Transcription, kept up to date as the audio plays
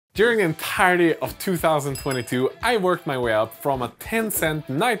During the entirety of 2022, I worked my way up from a 10-cent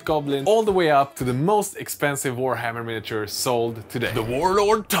Night Goblin all the way up to the most expensive Warhammer miniature sold today, the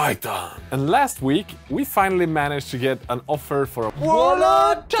Warlord Titan. And last week, we finally managed to get an offer for a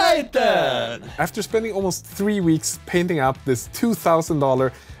Warlord Titan! After spending almost 3 weeks painting up this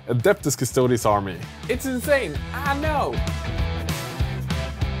 $2,000 Adeptus Custodes army. It's insane, I know!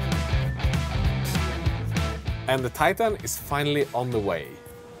 And the Titan is finally on the way.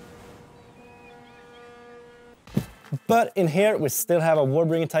 But in here, we still have a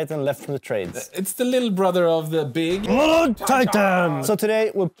Warbringer Titan left from the trades. It's the little brother of the big Warlord Titan! So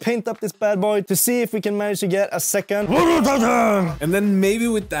today, we'll paint up this bad boy to see if we can manage to get a second Warlord Titan! And then maybe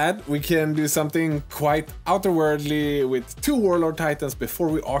with that, we can do something quite outerworldly with 2 Warlord Titans before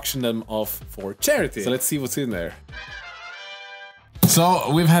we auction them off for charity. So let's see what's in there.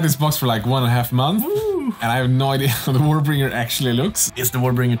 So we've had this box for like 1.5 months. Woo. And I have no idea how the Warbringer actually looks. Is the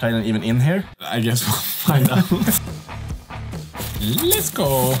Warbringer Titan even in here? I guess we'll find out. Let's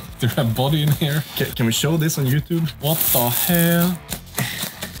go. There's a body in here. Can we show this on YouTube? What the hell? I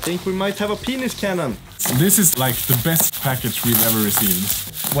think we might have a penis cannon. So this is like the best package we've ever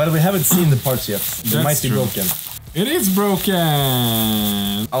received. Well, we haven't seen the parts yet. They might be broken. It is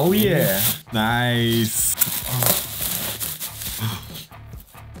broken. Oh yeah. Nice.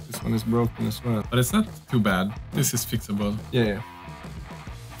 This one is broken as well. But it's not too bad. This is fixable. Yeah.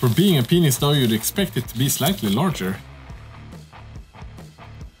 For being a penis though, you'd expect it to be slightly larger.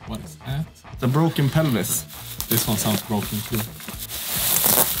 What is that? The broken pelvis. This one sounds broken too.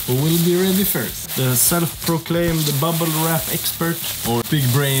 Who will be ready first? The self-proclaimed bubble wrap expert. Or big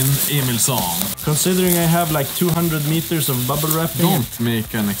brain Emil On. Considering I have like 200 meters of bubble wrapping. Don't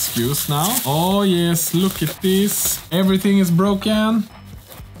make an excuse now. Oh yes, look at this. Everything is broken.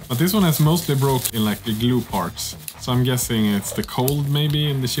 But this one has mostly broke in like the glue parts. So I'm guessing it's the cold maybe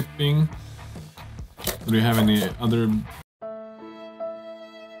in the shipping. Do you have any other...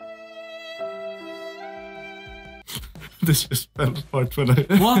 This just fell apart when I...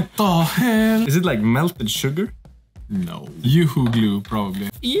 What the hell? Is it like melted sugar? No. Yoo-hoo glue, probably.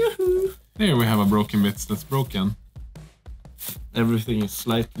 Yoo-hoo! There we have a broken bit that's broken. Everything is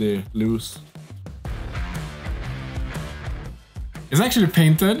slightly loose. It's actually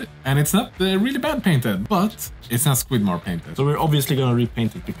painted, and it's not really bad painted, but it's not Squidmar painted. So we're obviously gonna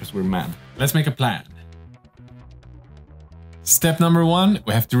repaint it because we're mad. Let's make a plan. Step number 1,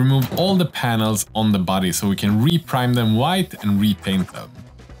 we have to remove all the panels on the body so we can reprime them white and repaint them.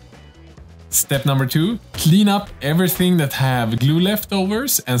 Step number 2, clean up everything that have glue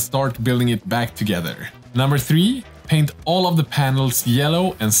leftovers and start building it back together. Number 3, paint all of the panels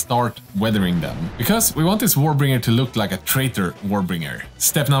yellow and start weathering them. Because we want this Warbringer to look like a traitor Warbringer.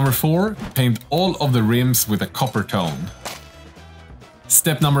 Step number 4, paint all of the rims with a copper tone.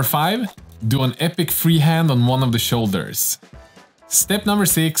 Step number 5, do an epic freehand on one of the shoulders. Step number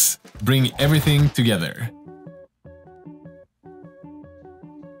 6, bring everything together.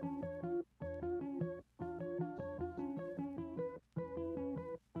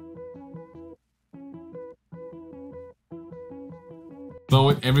 So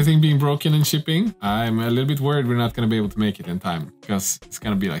with everything being broken and shipping, I'm a little bit worried we're not going to be able to make it in time. Because it's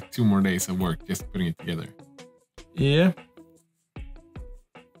going to be like 2 more days of work just putting it together. Yeah.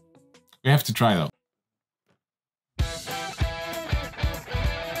 We have to try though.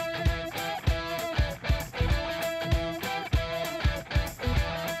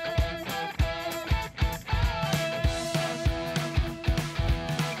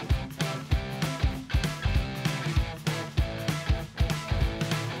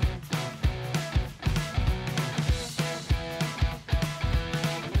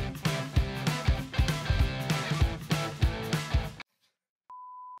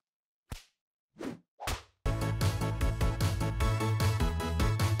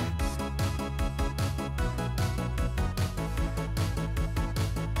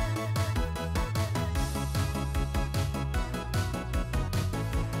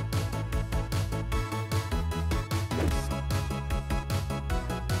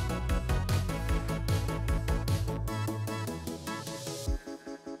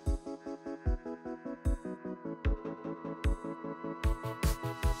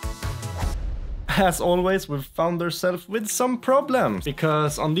 As always, we've found ourselves with some problems,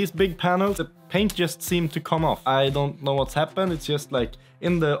 because on these big panels, the paint just seemed to come off. I don't know what's happened, it's just like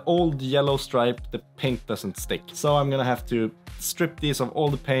in the old yellow stripe, the paint doesn't stick. So I'm gonna have to strip these of all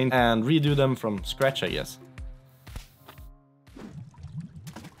the paint and redo them from scratch, I guess.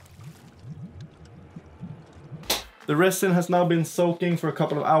 The resin has now been soaking for a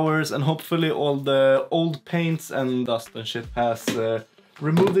couple of hours, and hopefully all the old paints and dust and shit has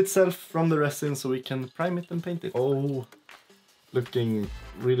removed itself from the resin so we can prime it and paint it. Oh, looking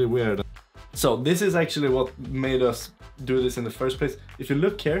really weird. So this is actually what made us do this in the first place. If you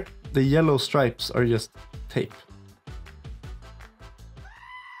look here, the yellow stripes are just tape.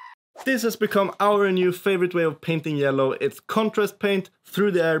 This has become our new favorite way of painting yellow. It's contrast paint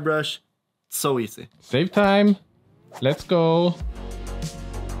through the airbrush. So easy. Save time. Let's go.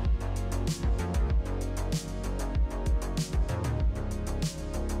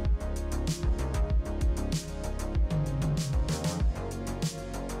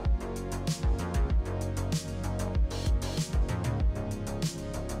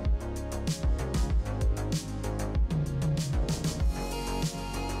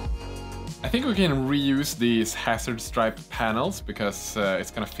 I think we can reuse these hazard stripe panels because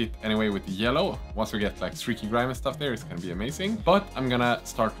it's gonna fit anyway with the yellow. Once we get like streaky grime and stuff there, it's gonna be amazing. But I'm gonna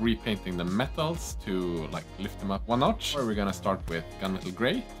start repainting the metals to like lift them up one notch. Or we're gonna start with gunmetal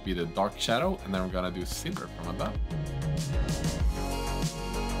gray to be the dark shadow, and then we're gonna do silver from above.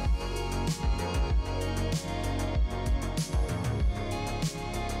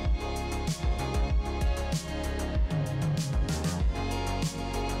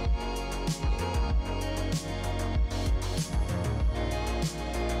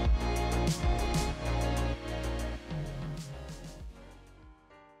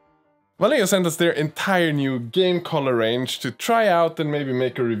 Vallejo sent us their entire new game color range to try out and maybe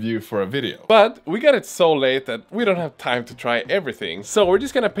make a review for a video. But we got it so late that we don't have time to try everything. So we're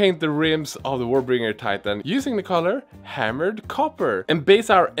just gonna paint the rims of the Warbringer Titan using the color Hammered Copper and base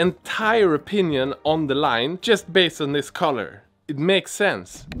our entire opinion on the line just based on this color. It makes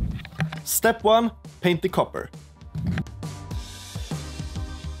sense. Step 1, paint the copper.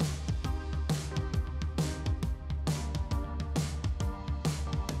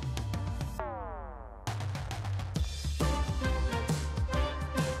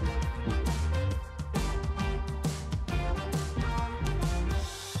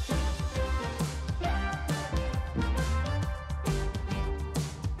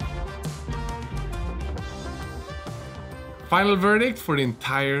 Final verdict for the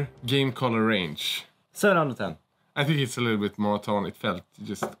entire game color range. 7 out of 10. I think it's a little bit monotone. It felt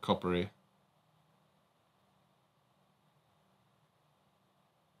just coppery.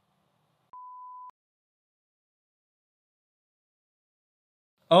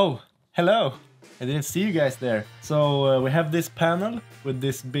 Oh, hello. I didn't see you guys there. So we have this panel with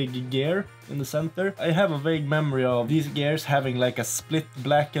this big gear in the center. I have a vague memory of these gears having like a split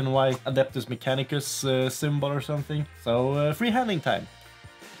black and white Adeptus Mechanicus symbol or something. So freehanding time.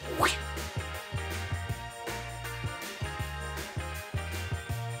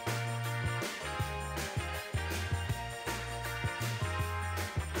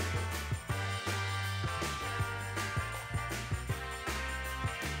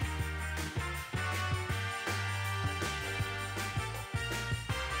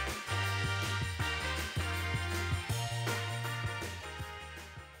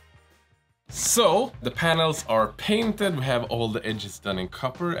 So, the panels are painted, we have all the edges done in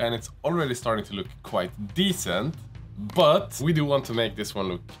copper, and it's already starting to look quite decent. But we do want to make this one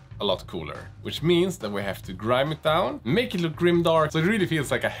look a lot cooler, which means that we have to grime it down, make it look grimdark, so it really feels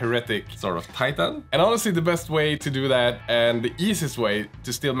like a heretic sort of titan. And honestly, the best way to do that, and the easiest way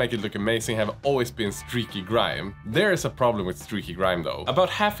to still make it look amazing, have always been streaky grime. There is a problem with streaky grime though. About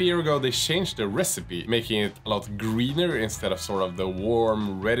half a year ago, they changed the recipe, making it a lot greener instead of sort of the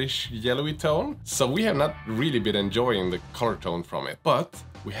warm reddish yellowy tone. So we have not really been enjoying the color tone from it, but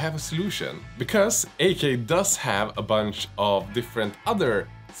we have a solution. Because AK does have a bunch of different other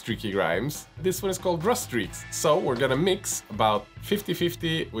streaky grimes, this one is called rust streaks. So we're gonna mix about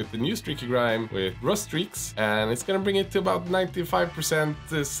 50-50 with the new streaky grime with rust streaks, and it's gonna bring it to about 95%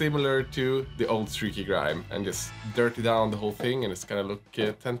 similar to the old streaky grime, and just dirty down the whole thing, and it's gonna look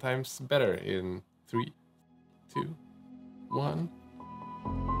 10 times better in 3, 2, 1.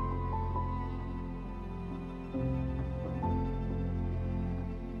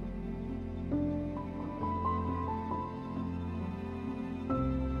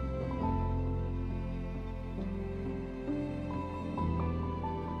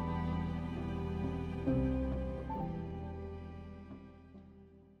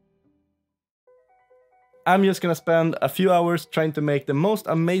 I'm just gonna spend a few hours trying to make the most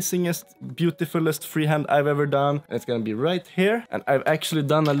amazingest, beautifulest freehand I've ever done. It's gonna be right here. And I've actually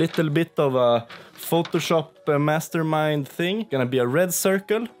done a little bit of a Photoshop mastermind thing. Gonna be a red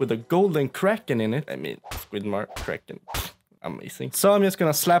circle with a golden kraken in it. I mean, Squidmar, kraken, amazing. So I'm just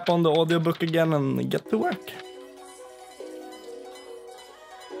gonna slap on the audiobook again and get to work.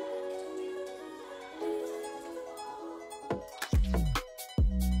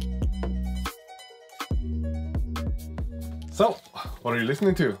 So, what are you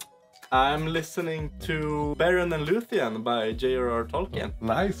listening to? I'm listening to Beren and Luthien by J.R.R. Tolkien.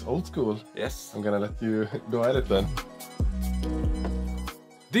 Nice, old school. Yes. I'm gonna let you go at it then.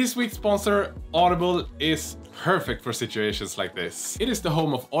 This week's sponsor, Audible, is perfect for situations like this. It is the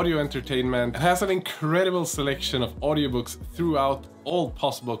home of audio entertainment and has an incredible selection of audiobooks throughout all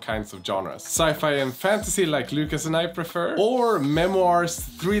possible kinds of genres. Sci-fi and fantasy like Lucas and I prefer, or memoirs,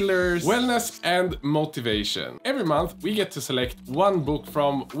 thrillers, wellness and motivation. Every month we get to select one book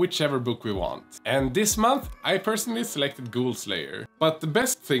from whichever book we want. And this month I personally selected Ghoul Slayer. But the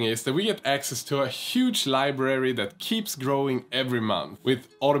best thing is that we get access to a huge library that keeps growing every month with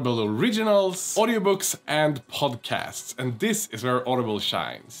Audible originals, audiobooks and podcasts. And this is where Audible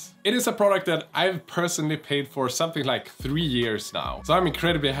shines. It is a product that I've personally paid for something like 3 years now. So I'm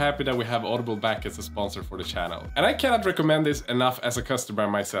incredibly happy that we have Audible back as a sponsor for the channel. And I cannot recommend this enough as a customer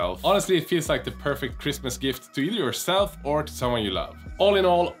myself. Honestly, it feels like the perfect Christmas gift to either yourself or to someone you love. All in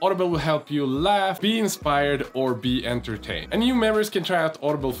all, Audible will help you laugh, be inspired or be entertained. And new members can try out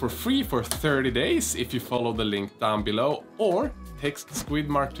Audible for free for 30 days if you follow the link down below or text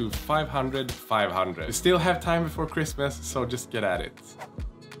Squidmar to 500 500. You still have time before Christmas, so just get at it.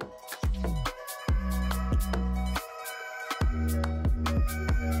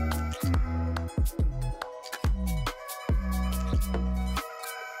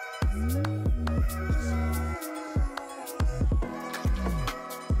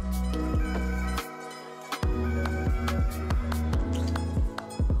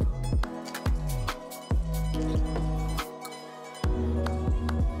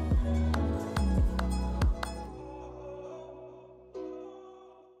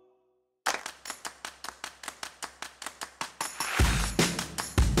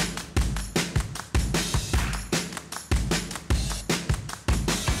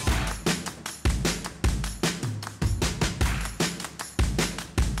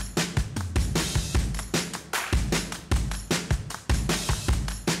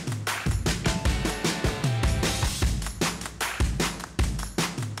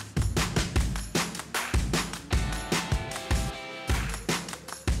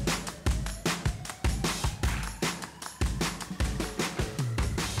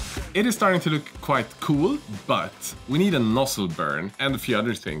 It is starting to look quite cool, but we need a nozzle burn and a few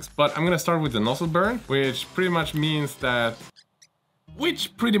other things. But I'm gonna start with the nozzle burn, which pretty much just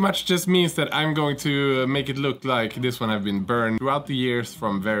means that I'm going to make it look like this one I've been burned throughout the years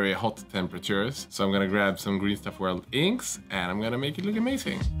from very hot temperatures. So I'm gonna grab some Green Stuff World inks and I'm gonna make it look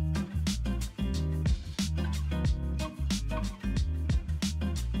amazing.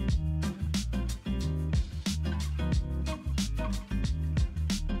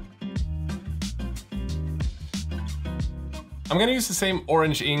 I'm gonna use the same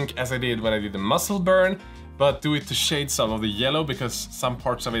orange ink as I did when I did the muscle burn, but do it to shade some of the yellow because some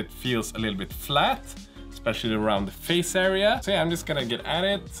parts of it feels a little bit flat, especially around the face area. So yeah, I'm just gonna get at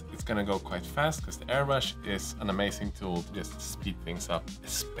it. It's gonna go quite fast because the airbrush is an amazing tool to just speed things up,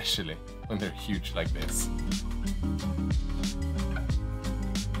 especially when they're huge like this.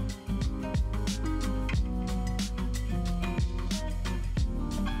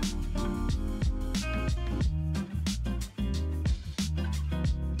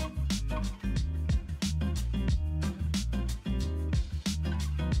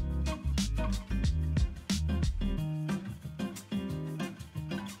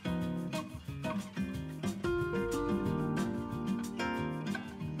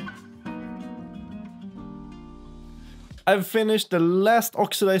 I've finished the last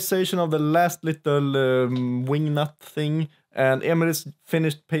oxidization of the last little wing nut thing, and Emil is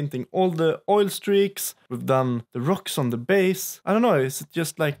finished painting all the oil streaks. We've done the rocks on the base. I don't know, is it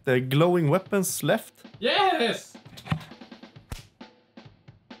just like the glowing weapons left? Yes!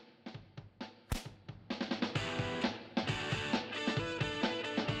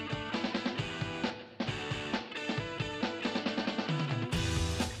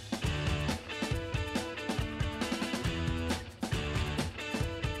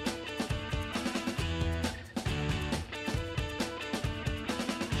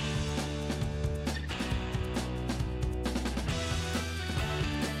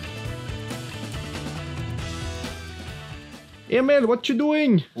 Emil, what you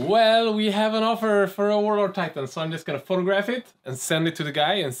doing? Well, we have an offer for a Warlord Titan, so I'm just gonna photograph it and send it to the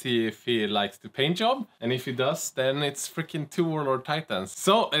guy and see if he likes the paint job. And if he does, then it's freaking 2 Warlord Titans.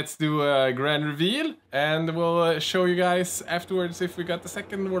 So let's do a grand reveal and we'll show you guys afterwards if we got the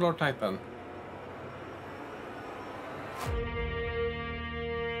second Warlord Titan.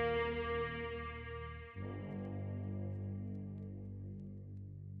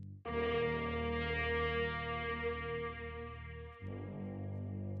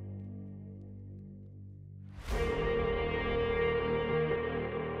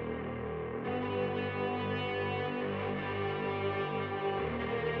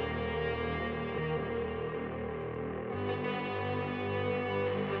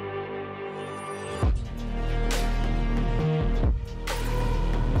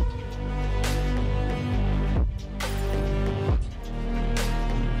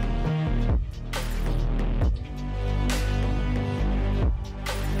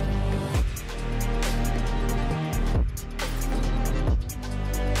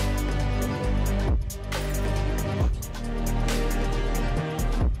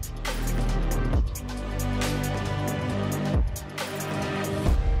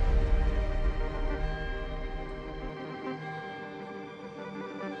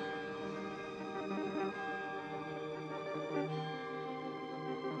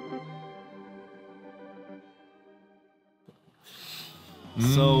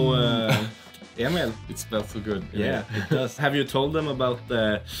 So, Emil. It smells so good. Yeah, it does. Have you told them about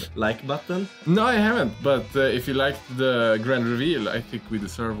the like button? No, I haven't. But if you liked the grand reveal, I think we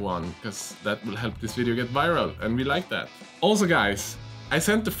deserve one, because that will help this video get viral, and we like that. Also, guys, I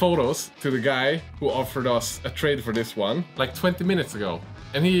sent the photos to the guy who offered us a trade for this one like 20 minutes ago.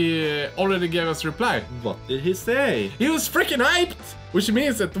 And he already gave us a reply. What did he say? He was freaking hyped! Which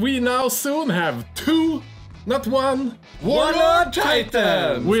means that we now soon have 2, not 1, Warlord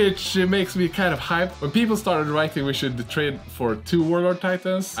Titans! Which makes me kind of hyped. When people started writing we should trade for 2 Warlord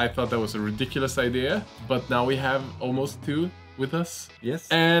Titans, I thought that was a ridiculous idea. But now we have almost 2 with us. Yes.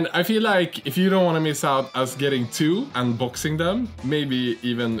 And I feel like if you don't want to miss out us getting 2, unboxing them, maybe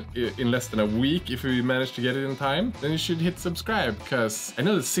even in less than a week if we manage to get it in time, then you should hit subscribe, because I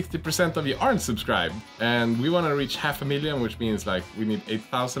know that 60% of you aren't subscribed, and we want to reach 500,000, which means like we need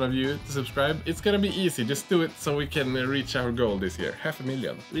 8,000 of you to subscribe. It's gonna be easy, just do it so we can reach our goal this year,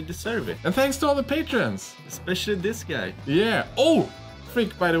 500,000. We deserve it. And thanks to all the patrons. Especially this guy. Yeah. Oh!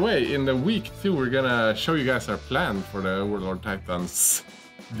 Freak, by the way, in the week 2 we're gonna show you guys our plan for the Warlord Titans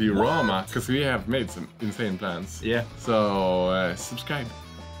diorama, because we have made some insane plans. Yeah. So subscribe,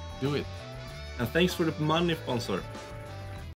 do it. And thanks for the money sponsor.